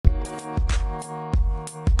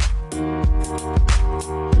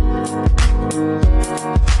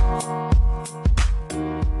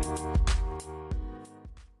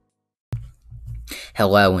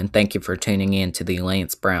Hello, and thank you for tuning in to the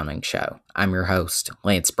Lance Browning Show. I'm your host,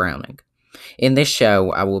 Lance Browning. In this show,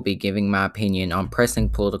 I will be giving my opinion on pressing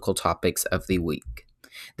political topics of the week.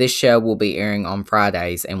 This show will be airing on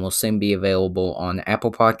Fridays and will soon be available on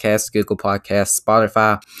Apple Podcasts, Google Podcasts,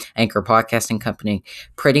 Spotify, Anchor Podcasting Company,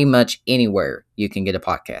 pretty much anywhere you can get a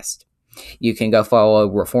podcast. You can go follow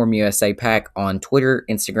Reform USA PAC on Twitter,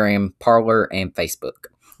 Instagram, Parler, and Facebook.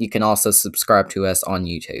 You can also subscribe to us on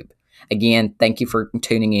YouTube. Again, thank you for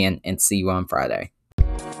tuning in and see you on Friday.